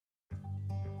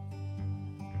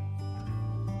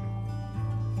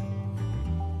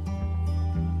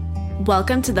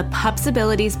Welcome to the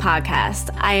Pupsibilities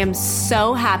podcast. I am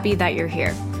so happy that you're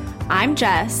here. I'm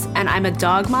Jess, and I'm a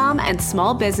dog mom and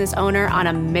small business owner on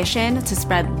a mission to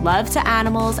spread love to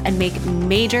animals and make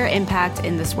major impact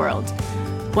in this world.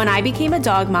 When I became a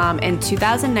dog mom in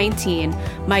 2019,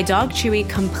 my dog Chewy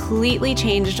completely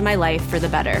changed my life for the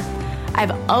better.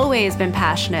 I've always been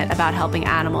passionate about helping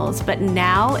animals, but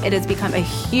now it has become a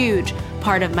huge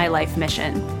part of my life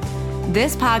mission.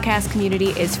 This podcast community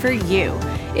is for you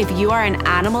if you are an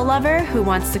animal lover who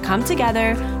wants to come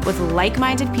together with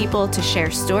like-minded people to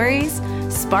share stories,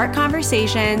 spark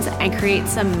conversations, and create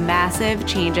some massive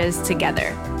changes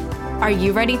together. Are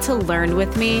you ready to learn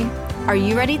with me? Are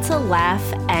you ready to laugh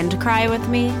and cry with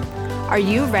me? Are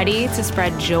you ready to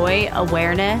spread joy,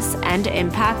 awareness, and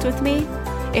impact with me?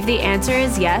 If the answer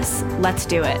is yes, let's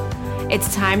do it.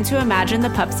 It's time to imagine the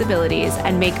Pupsibilities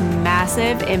and make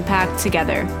massive impact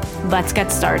together. Let's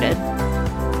get started.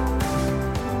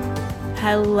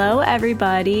 Hello,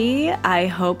 everybody. I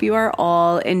hope you are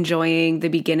all enjoying the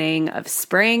beginning of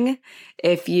spring.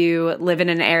 If you live in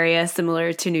an area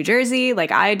similar to New Jersey,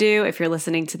 like I do, if you're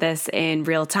listening to this in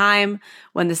real time,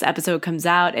 when this episode comes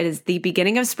out, it is the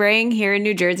beginning of spring here in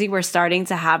New Jersey. We're starting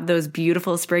to have those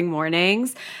beautiful spring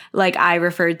mornings, like I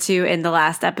referred to in the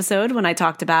last episode when I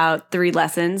talked about 3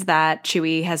 lessons that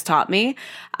Chewy has taught me.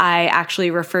 I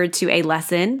actually referred to a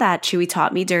lesson that Chewy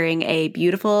taught me during a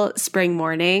beautiful spring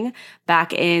morning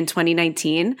back in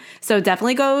 2019. So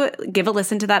definitely go give a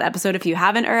listen to that episode if you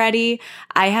haven't already.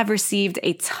 I have received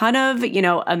a ton of,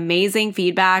 amazing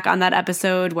feedback on that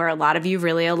episode where a lot of you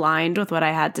really aligned with what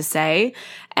I had to say.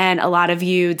 And a lot of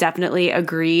you definitely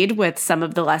agreed with some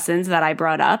of the lessons that I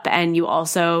brought up. And you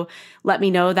also let me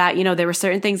know that, there were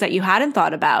certain things that you hadn't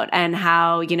thought about and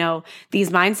how, these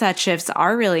mindset shifts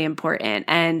are really important.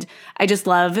 And I just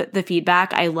love the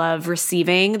feedback. I love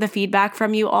receiving the feedback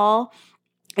from you all.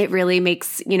 It really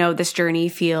makes, this journey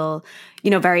feel,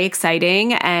 very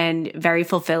exciting and very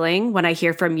fulfilling when I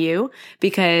hear from you,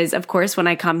 because of course, when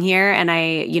I come here and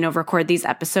I, record these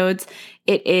episodes,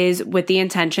 it is with the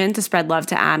intention to spread love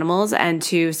to animals and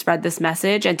to spread this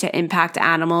message and to impact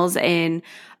animals in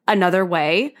another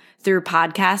way through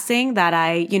podcasting that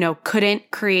I, couldn't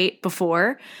create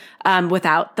before.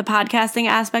 Without the podcasting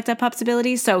aspect of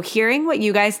Pupsibilities. So hearing what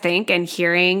you guys think and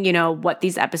hearing, what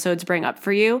these episodes bring up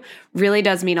for you really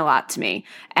does mean a lot to me.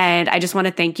 And I just want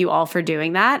to thank you all for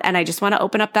doing that. And I just want to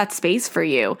open up that space for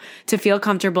you to feel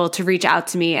comfortable to reach out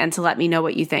to me and to let me know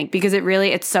what you think, because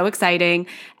it's so exciting.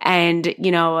 And,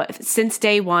 since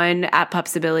day one at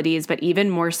Pupsibilities, but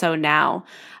even more so now,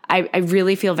 I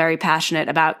really feel very passionate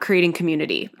about creating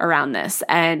community around this.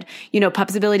 And,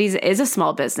 Pupsibilities is a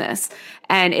small business,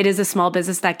 and it is a small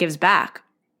business that gives back.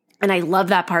 And I love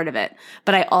that part of it.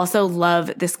 But I also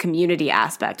love this community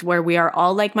aspect where we are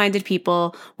all like-minded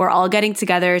people. We're all getting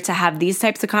together to have these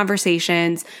types of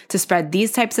conversations, to spread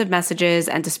these types of messages,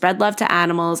 and to spread love to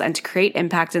animals and to create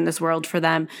impact in this world for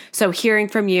them. So hearing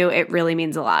from you, it really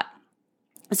means a lot.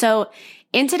 So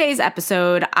in today's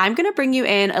episode, I'm going to bring you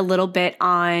in a little bit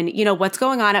on, what's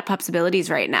going on at Pupsibilities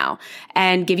right now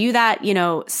and give you that,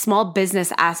 small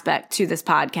business aspect to this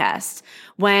podcast.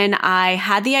 When I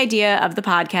had the idea of the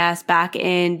podcast back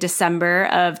in December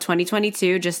of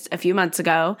 2022, just a few months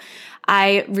ago,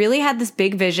 I really had this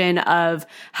big vision of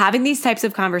having these types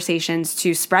of conversations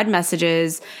to spread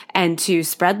messages and to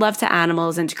spread love to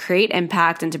animals and to create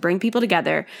impact and to bring people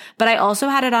together. But I also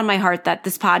had it on my heart that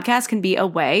this podcast can be a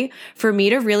way for me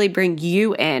to really bring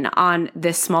you in on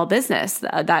this small business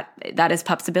that is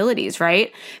Pupsibilities,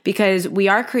 right? Because we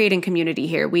are creating community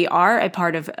here. We are a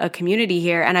part of a community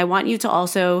here. And I want you to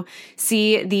also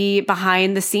see the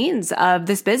behind the scenes of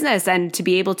this business and to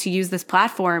be able to use this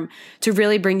platform to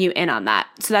really bring you in on that.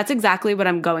 So that's exactly what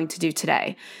I'm going to do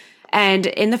today. And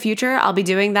in the future, I'll be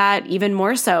doing that even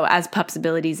more so as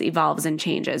Pupsibilities evolves and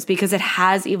changes, because it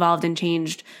has evolved and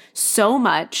changed so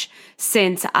much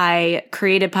since I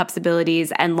created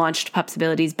Pupsibilities and launched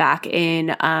Pupsibilities back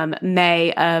in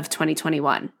May of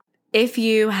 2021. If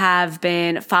you have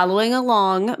been following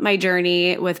along my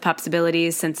journey with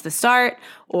Pupsibilities since the start,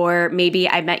 or maybe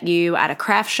I met you at a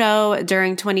craft show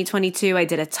during 2022, I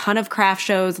did a ton of craft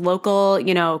shows, local,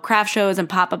 craft shows and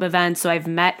pop-up events. So I've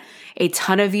met a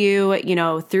ton of you,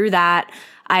 through that.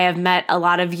 I have met a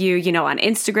lot of you, on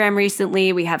Instagram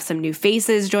recently. We have some new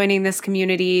faces joining this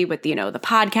community with, the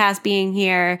podcast being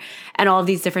here and all of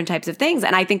these different types of things.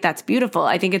 And I think that's beautiful.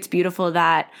 I think it's beautiful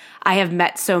that I have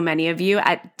met so many of you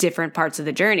at different parts of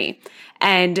the journey.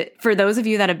 And for those of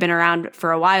you that have been around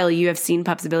for a while, you have seen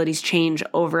Pupsibilities change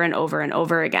over and over and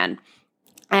over again.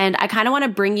 And I kind of want to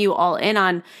bring you all in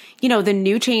on, the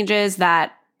new changes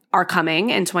that are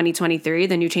coming in 2023,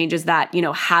 the new changes that,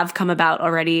 have come about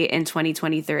already in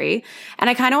 2023. And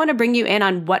I kind of want to bring you in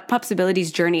on what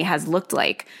Pupsibilities' journey has looked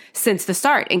like since the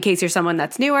start, in case you're someone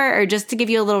that's newer, or just to give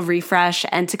you a little refresh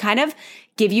and to kind of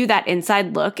give you that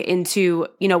inside look into,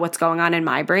 what's going on in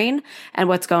my brain and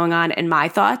what's going on in my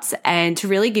thoughts, and to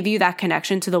really give you that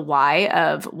connection to the why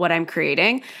of what I'm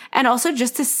creating. And also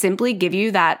just to simply give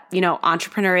you that,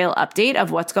 entrepreneurial update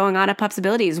of what's going on at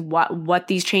Pupsibilities, what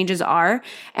these changes are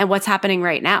and what's happening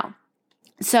right now.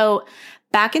 So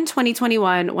back in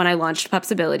 2021, when I launched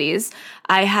Pupsibilities,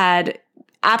 I had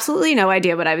absolutely no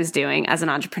idea what I was doing as an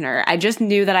entrepreneur. I just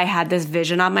knew that I had this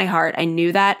vision on my heart. I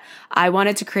knew that I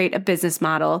wanted to create a business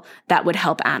model that would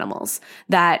help animals,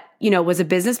 that, was a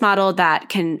business model that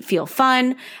can feel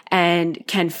fun and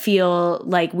can feel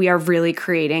like we are really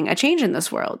creating a change in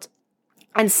this world.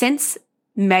 And since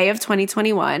May of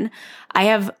 2021, I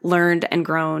have learned and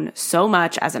grown so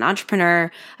much as an entrepreneur.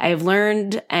 I have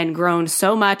learned and grown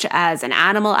so much as an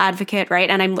animal advocate, right?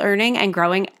 And I'm learning and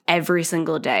growing every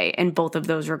single day in both of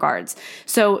those regards.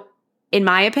 So in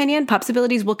my opinion,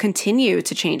 Pupsibilities will continue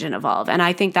to change and evolve. And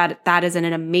I think that that is an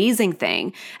amazing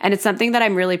thing. And it's something that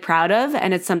I'm really proud of.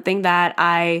 And it's something that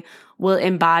I will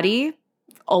embody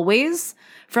always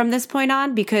from this point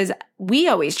on, because we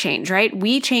always change, right?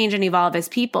 We change and evolve as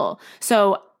people.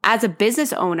 So as a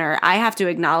business owner, I have to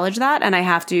acknowledge that, and I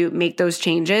have to make those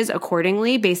changes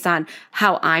accordingly based on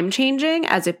how I'm changing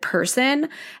as a person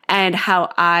and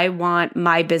how I want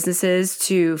my businesses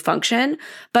to function,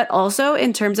 but also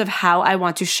in terms of how I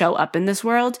want to show up in this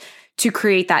world to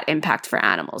create that impact for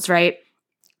animals, right?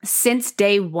 Since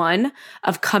day one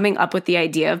of coming up with the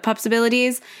idea of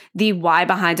Pupsibilities, the why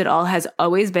behind it all has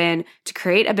always been to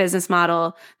create a business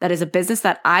model that is a business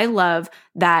that I love,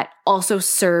 that also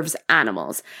serves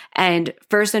animals. And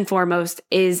first and foremost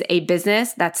is a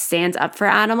business that stands up for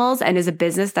animals and is a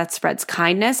business that spreads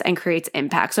kindness and creates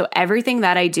impact. So everything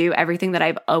that I do, everything that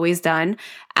I've always done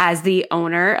as the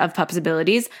owner of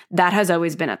Pupsibilities, that has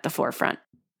always been at the forefront.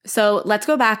 So let's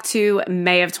go back to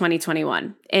May of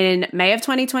 2021. In May of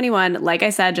 2021, like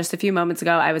I said just a few moments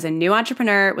ago, I was a new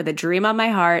entrepreneur with a dream on my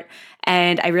heart,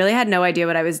 and I really had no idea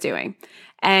what I was doing.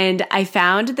 And I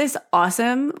found this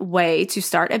awesome way to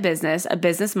start a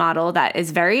business model that is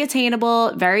very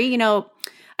attainable, very,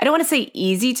 I don't want to say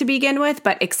easy to begin with,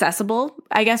 but accessible,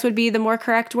 I guess would be the more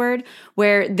correct word,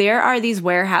 where there are these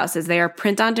warehouses. They are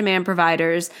print-on-demand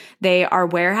providers. They are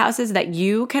warehouses that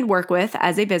you can work with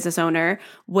as a business owner,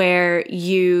 where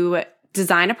you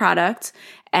design a product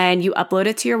and you upload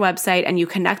it to your website and you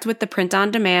connect with the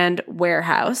print-on-demand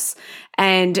warehouse.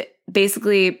 And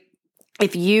basically,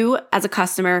 if you as a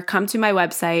customer come to my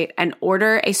website and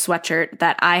order a sweatshirt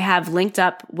that I have linked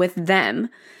up with them,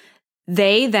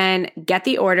 they then get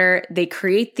the order, they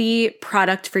create the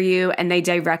product for you, and they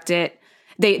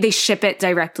ship it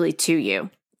directly to you.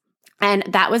 And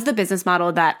that was the business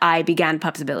model that I began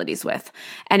Pupsibilities with.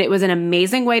 And it was an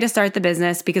amazing way to start the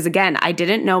business because, again, I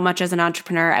didn't know much as an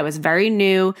entrepreneur. I was very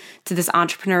new to this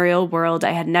entrepreneurial world.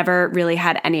 I had never really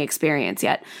had any experience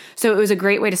yet. So it was a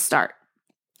great way to start.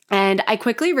 And I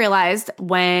quickly realized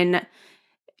when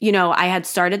I had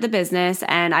started the business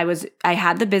and I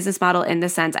had the business model in the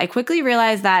sense, I quickly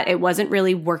realized that it wasn't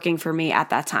really working for me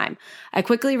at that time. I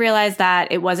quickly realized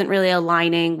that it wasn't really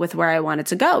aligning with where I wanted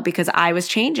to go because I was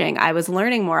changing. I was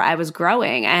learning more. I was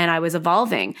growing and I was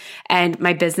evolving, and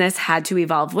my business had to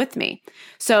evolve with me.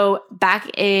 So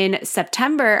back in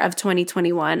September of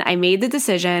 2021, I made the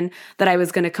decision that I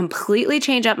was going to completely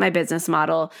change up my business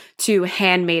model to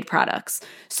handmade products.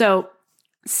 So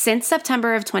since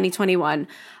September of 2021,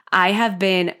 I have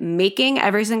been making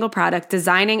every single product,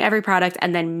 designing every product,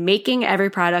 and then making every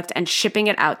product and shipping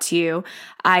it out to you.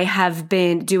 I have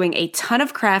been doing a ton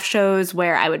of craft shows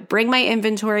where I would bring my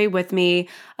inventory with me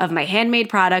of my handmade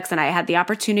products, and I had the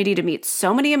opportunity to meet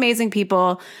so many amazing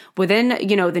people within,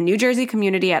 the New Jersey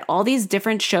community at all these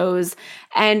different shows.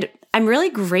 And I'm really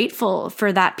grateful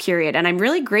for that period. And I'm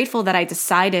really grateful that I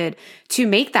decided to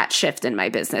make that shift in my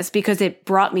business because it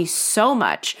brought me so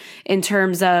much in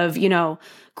terms of,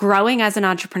 growing as an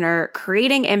entrepreneur,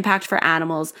 creating impact for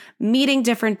animals, meeting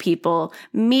different people,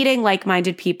 meeting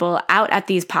like-minded people out at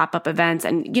these pop-up events.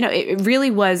 And, it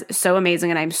really was so amazing.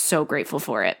 And I'm so grateful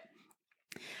for it.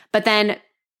 But then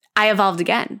I evolved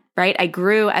again, right? I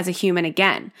grew as a human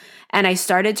again. And I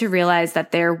started to realize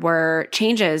that there were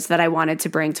changes that I wanted to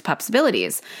bring to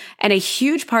Pupsibilities. And a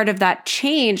huge part of that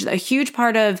change, a huge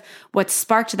part of what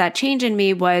sparked that change in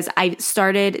me was I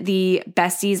started the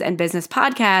Besties and Business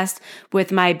podcast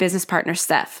with my business partner,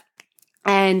 Steph.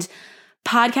 And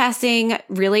podcasting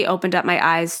really opened up my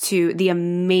eyes to the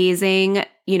amazing,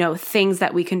 things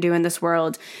that we can do in this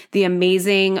world, the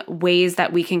amazing ways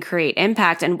that we can create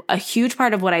impact. And a huge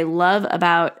part of what I love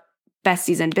about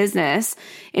Besties in Business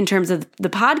in terms of the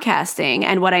podcasting,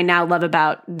 and what I now love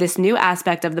about this new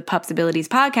aspect of the Pupsibilities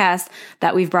podcast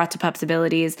that we've brought to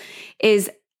Pupsibilities, is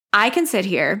I can sit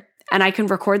here and I can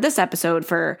record this episode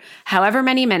for however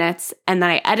many minutes, and then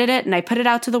I edit it and I put it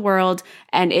out to the world,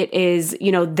 and it is,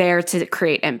 there to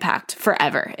create impact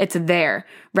forever. It's there,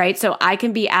 right? So I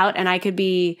can be out and I could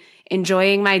be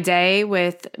enjoying my day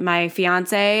with my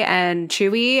fiance and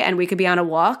Chewy, and we could be on a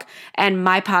walk, and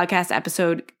my podcast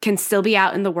episode can still be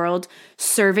out in the world,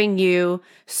 serving you,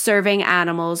 serving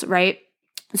animals, right?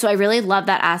 So I really love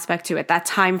that aspect to it, that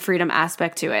time freedom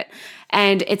aspect to it.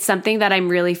 And it's something that I'm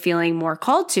really feeling more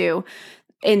called to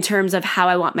in terms of how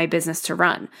I want my business to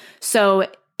run. So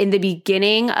in the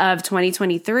beginning of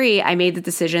 2023, I made the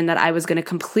decision that I was going to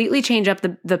completely change up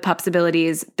the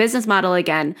Pupsibilities business model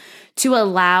again to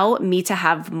allow me to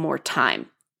have more time.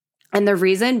 And the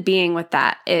reason being with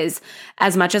that is,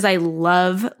 as much as I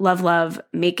love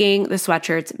making the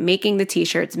sweatshirts, making the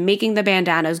t-shirts, making the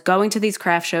bandanas, going to these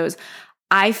craft shows,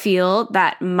 I feel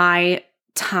that my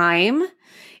time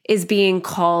is being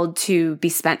called to be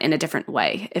spent in a different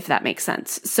way, if that makes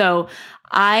sense. So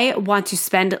I want to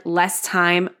spend less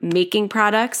time making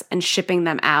products and shipping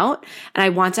them out. And I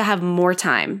want to have more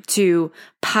time to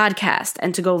podcast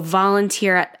and to go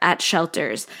volunteer at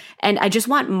shelters. And I just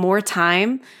want more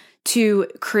time to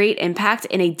create impact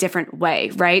in a different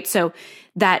way, right? So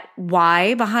that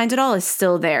why behind it all is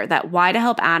still there. That why to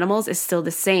help animals is still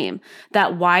the same.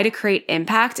 That why to create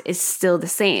impact is still the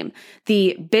same.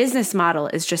 The business model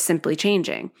is just simply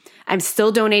changing. I'm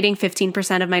still donating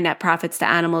 15% of my net profits to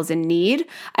animals in need.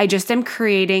 I just am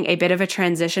creating a bit of a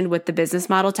transition with the business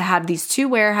model to have these 2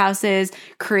 warehouses,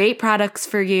 create products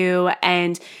for you,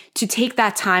 and to take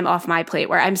that time off my plate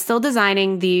where I'm still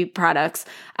designing the products.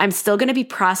 I'm still going to be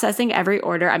processing every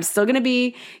order. I'm still going to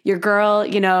be your girl,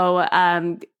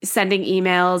 sending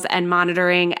emails and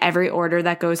monitoring every order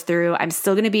that goes through. I'm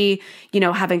still going to be,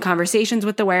 having conversations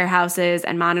with the warehouses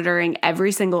and monitoring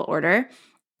every single order.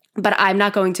 But I'm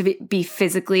not going to be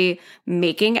physically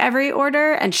making every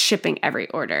order and shipping every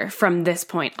order from this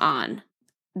point on.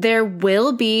 There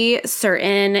will be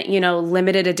certain,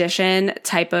 limited edition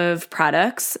type of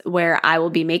products where I will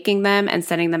be making them and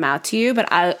sending them out to you, but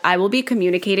I will be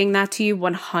communicating that to you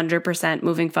 100%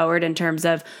 moving forward in terms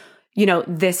of,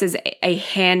 this is a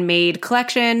handmade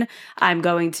collection. I'm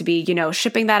going to be,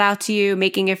 shipping that out to you,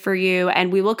 making it for you,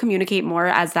 and we will communicate more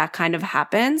as that kind of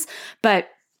happens. But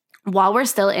while we're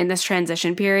still in this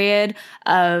transition period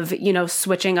of,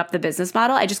 switching up the business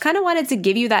model, I just kind of wanted to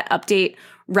give you that update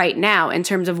right now in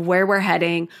terms of where we're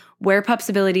heading, where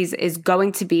Pupsibilities is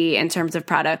going to be in terms of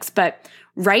products. But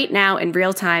right now in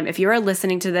real time, if you are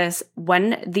listening to this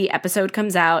when the episode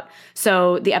comes out,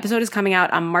 so the episode is coming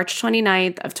out on March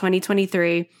 29th of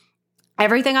 2023,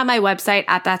 everything on my website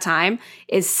at that time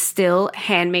is still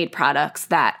handmade products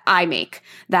that I make,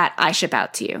 that I ship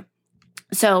out to you.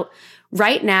 So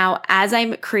right now, as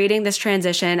I'm creating this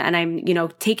transition and I'm,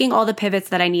 taking all the pivots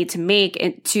that I need to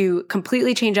make to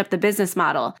completely change up the business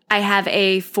model, I have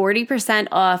a 40%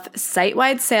 off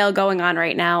site-wide sale going on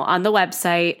right now on the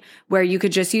website where you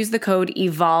could just use the code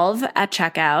EVOLVE at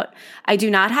checkout. I do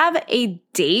not have a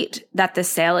date that the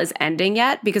sale is ending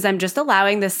yet because I'm just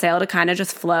allowing the sale to kind of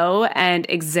just flow and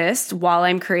exist while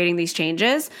I'm creating these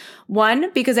changes.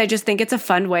 One, because I just think it's a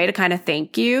fun way to kind of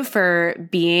thank you for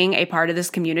being a part of this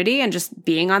community and just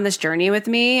being on this journey with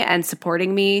me and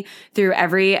supporting me through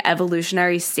every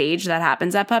evolutionary stage that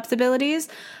happens at Pupsibilities.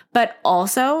 But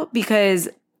also because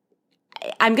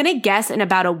I'm going to guess in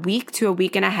about a week to a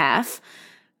week and a half,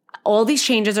 all these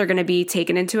changes are going to be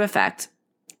taken into effect.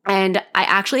 And I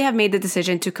actually have made the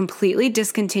decision to completely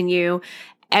discontinue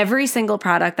every single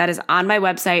product that is on my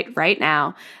website right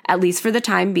now, at least for the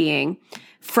time being,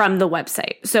 from the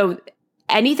website. So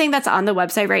anything that's on the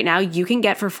website right now, you can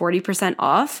get for 40%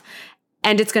 off,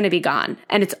 and it's going to be gone.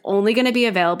 And it's only going to be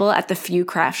available at the few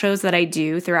craft shows that I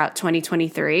do throughout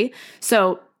 2023.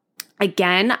 So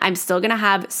again, I'm still going to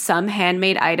have some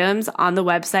handmade items on the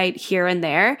website here and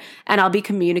there, and I'll be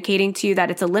communicating to you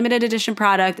that it's a limited edition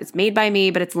product. It's made by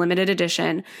me, but it's limited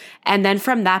edition. And then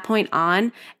from that point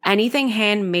on, anything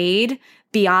handmade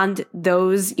beyond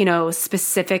those,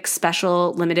 specific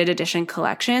special limited edition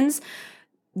collections,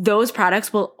 those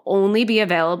products will only be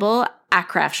available at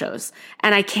craft shows.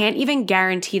 And I can't even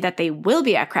guarantee that they will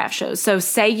be at craft shows. So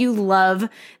say you love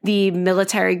the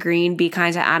military green Be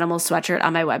Kind to Animals sweatshirt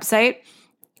on my website,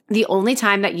 the only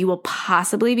time that you will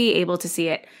possibly be able to see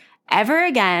it ever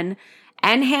again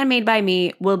and Handmade by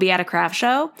Me will be at a craft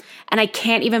show, and I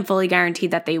can't even fully guarantee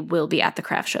that they will be at the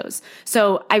craft shows.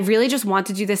 So I really just want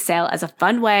to do this sale as a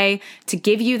fun way to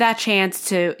give you that chance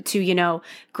to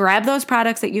grab those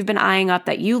products that you've been eyeing up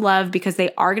that you love, because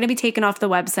they are going to be taken off the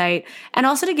website, and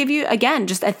also to give you, again,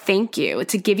 just a thank you,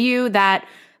 to give you that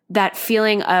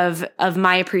feeling of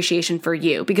my appreciation for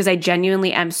you, because I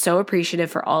genuinely am so appreciative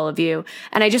for all of you.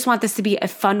 And I just want this to be a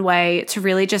fun way to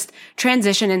really just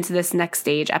transition into this next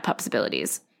stage at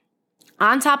Pupsibilities.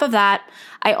 On top of that,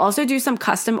 I also do some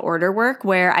custom order work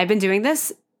where I've been doing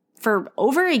this for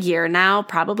over a year now,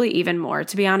 probably even more,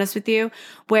 to be honest with you,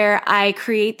 where I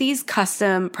create these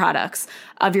custom products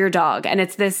of your dog. And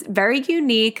it's this very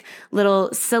unique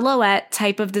little silhouette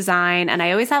type of design. And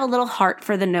I always have a little heart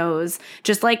for the nose,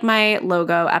 just like my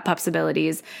logo at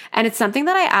Pupsibilities. And it's something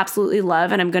that I absolutely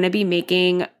love. And I'm going to be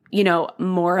making,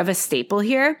 more of a staple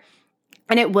here.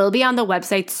 And it will be on the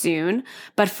website soon,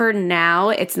 but for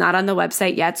now, it's not on the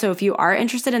website yet. So if you are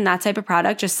interested in that type of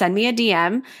product, just send me a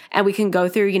DM and we can go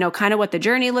through, kind of what the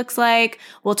journey looks like.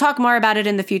 We'll talk more about it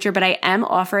in the future, but I am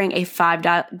offering a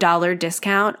 $5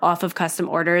 discount off of custom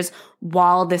orders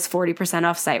while this 40%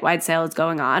 off site-wide sale is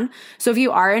going on. So if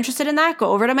you are interested in that,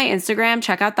 go over to my Instagram,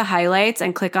 check out the highlights,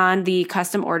 and click on the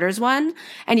custom orders one,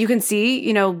 and you can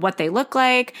see, what they look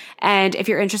like. And if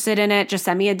you're interested in it, just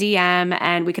send me a DM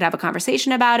and we could have a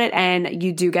conversation about it. And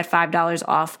you do get $5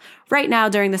 off right now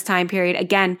during this time period.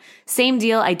 Again, same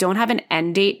deal. I don't have an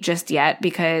end date just yet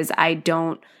because I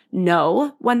don't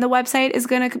know when the website is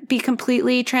going to be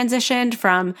completely transitioned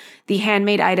from the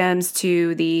handmade items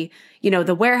to the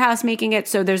warehouse making it.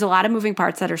 So there's a lot of moving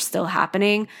parts that are still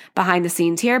happening behind the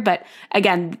scenes here. But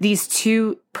again, these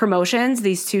two promotions,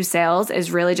 these two sales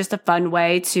is really just a fun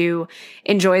way to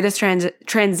enjoy this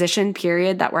transition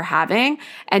period that we're having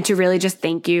and to really just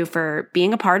thank you for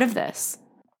being a part of this.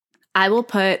 I will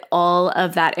put all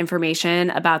of that information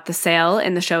about the sale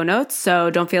in the show notes, so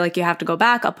don't feel like you have to go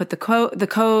back. I'll put the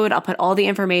code, I'll put all the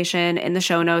information in the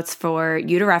show notes for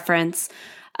you to reference.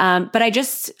 But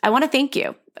I want to thank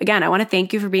you. Again, I want to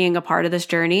thank you for being a part of this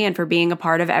journey and for being a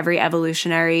part of every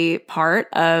evolutionary part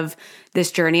of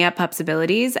this journey at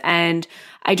Pupsibilities. And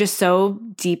I just so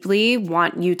deeply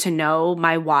want you to know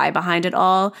my why behind it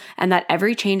all, and that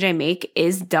every change I make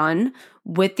is done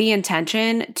with the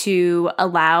intention to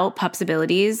allow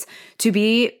Pupsibilities to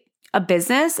be a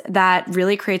business that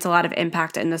really creates a lot of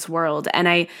impact in this world. And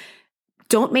I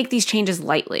don't make these changes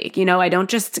lightly. I don't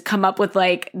just come up with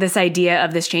this idea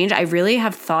of this change. I really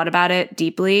have thought about it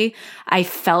deeply. I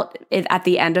felt it at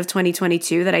the end of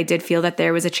 2022 that I did feel that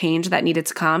there was a change that needed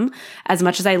to come. As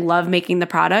much as I love making the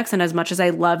products and as much as I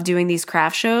love doing these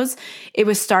craft shows, it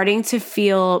was starting to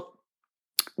feel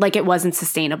like it wasn't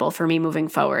sustainable for me moving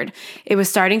forward. It was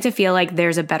starting to feel like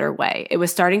there's a better way. It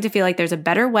was starting to feel like there's a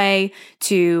better way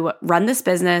to run this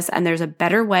business, and there's a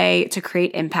better way to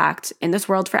create impact in this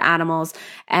world for animals.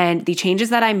 And the changes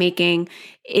that I'm making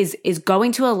is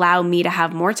going to allow me to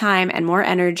have more time and more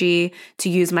energy to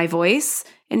use my voice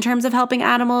in terms of helping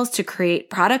animals, to create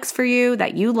products for you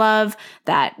that you love,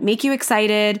 that make you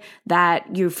excited,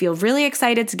 that you feel really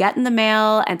excited to get in the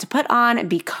mail and to put on and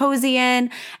be cozy in,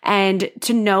 and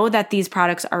to know that these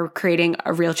products are creating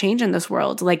a real change in this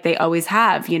world like they always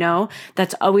have,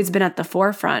 that's always been at the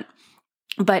forefront.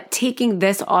 But taking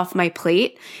this off my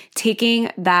plate, taking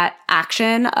that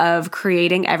action of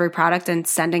creating every product and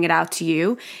sending it out to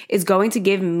you is going to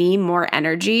give me more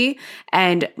energy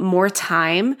and more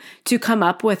time to come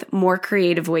up with more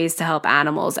creative ways to help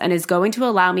animals, and is going to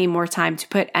allow me more time to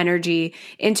put energy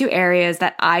into areas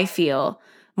that I feel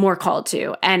more called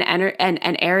to, and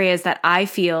areas that I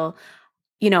feel,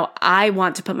 I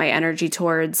want to put my energy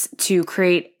towards to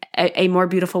create a more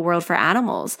beautiful world for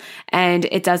animals. And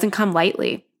it doesn't come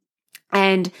lightly.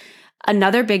 And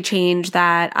another big change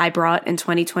that I brought in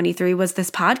 2023 was this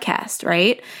podcast,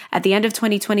 right? At the end of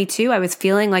 2022, I was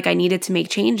feeling like I needed to make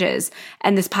changes,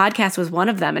 and this podcast was one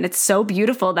of them. And it's so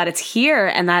beautiful that it's here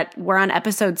and that we're on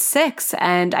episode 6,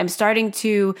 and I'm starting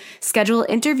to schedule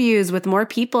interviews with more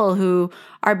people who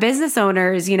are business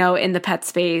owners, in the pet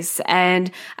space. And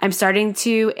I'm starting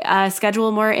to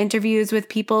schedule more interviews with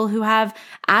people who have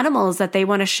animals that they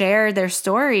want to share their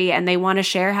story, and they want to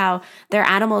share how their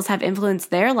animals have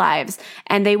influenced their lives,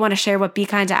 and they want to share what Be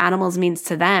Kind to Animals means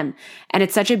to them. And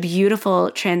it's such a beautiful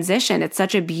transition. It's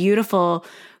such a beautiful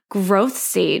growth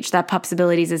stage that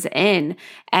Pupsibilities is in,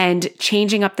 and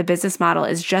changing up the business model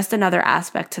is just another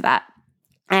aspect to that.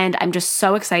 And I'm just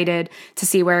so excited to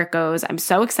see where it goes. I'm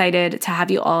so excited to have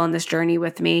you all on this journey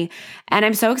with me. And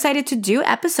I'm so excited to do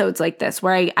episodes like this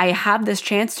where I have this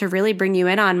chance to really bring you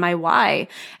in on my why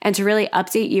and to really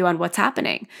update you on what's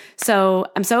happening. So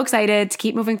I'm so excited to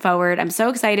keep moving forward. I'm so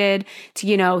excited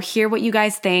to, hear what you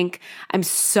guys think. I'm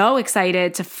so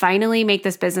excited to finally make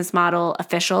this business model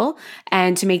official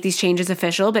and to make these changes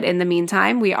official. But in the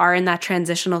meantime, we are in that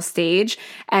transitional stage.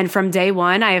 And from day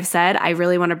one, I have said, I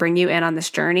really want to bring you in on this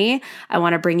journey. I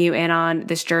want to bring you in on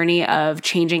this journey of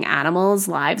changing animals'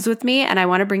 lives with me. And I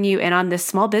want to bring you in on this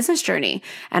small business journey.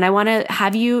 And I want to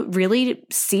have you really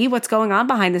see what's going on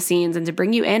behind the scenes and to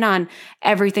bring you in on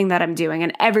everything that I'm doing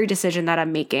and every decision that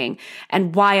I'm making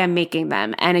and why I'm making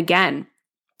them. And again,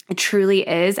 it truly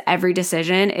is, every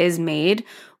decision is made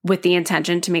with the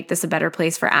intention to make this a better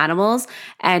place for animals.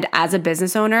 And as a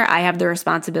business owner, I have the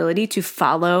responsibility to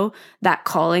follow that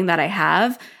calling that I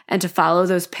have and to follow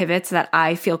those pivots that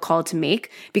I feel called to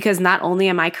make, because not only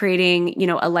am I creating,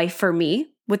 a life for me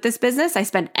with this business, I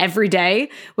spend every day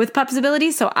with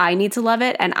Pupsibilities, so I need to love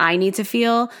it and I need to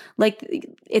feel like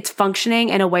it's functioning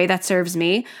in a way that serves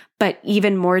me. But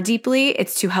even more deeply,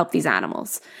 it's to help these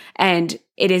animals. And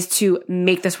it is to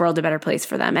make this world a better place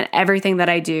for them. And everything that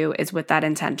I do is with that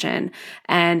intention.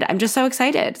 And I'm just so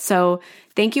excited. So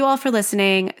thank you all for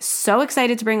listening. So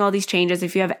excited to bring all these changes.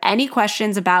 If you have any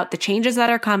questions about the changes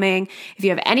that are coming, if you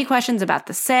have any questions about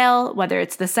the sale, whether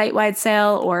it's the site-wide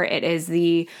sale or it is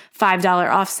the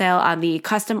 $5 off sale on the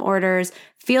custom orders,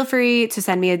 feel free to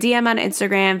send me a DM on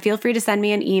Instagram. Feel free to send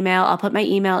me an email. I'll put my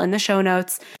email in the show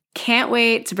notes. Can't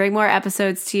wait to bring more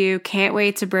episodes to you. Can't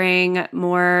wait to bring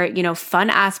more, fun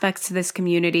aspects to this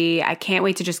community. I can't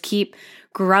wait to just keep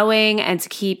growing and to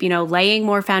keep, laying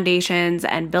more foundations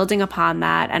and building upon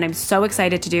that. And I'm so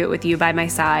excited to do it with you by my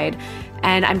side.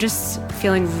 And I'm just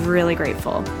feeling really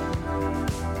grateful.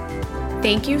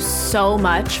 Thank you so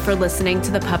much for listening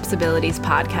to the Pupsibilities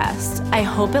podcast. I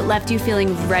hope it left you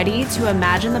feeling ready to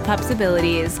imagine the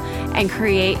Pupsibilities and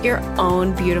create your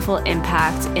own beautiful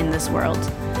impact in this world.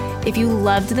 If you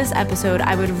loved this episode,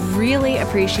 I would really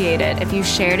appreciate it if you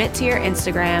shared it to your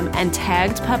Instagram and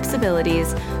tagged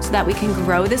Pupsibilities so that we can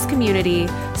grow this community,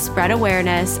 spread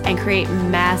awareness, and create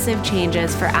massive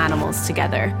changes for animals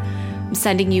together. I'm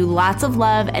sending you lots of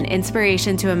love and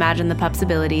inspiration to imagine the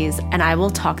Pupsibilities, and I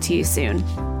will talk to you soon.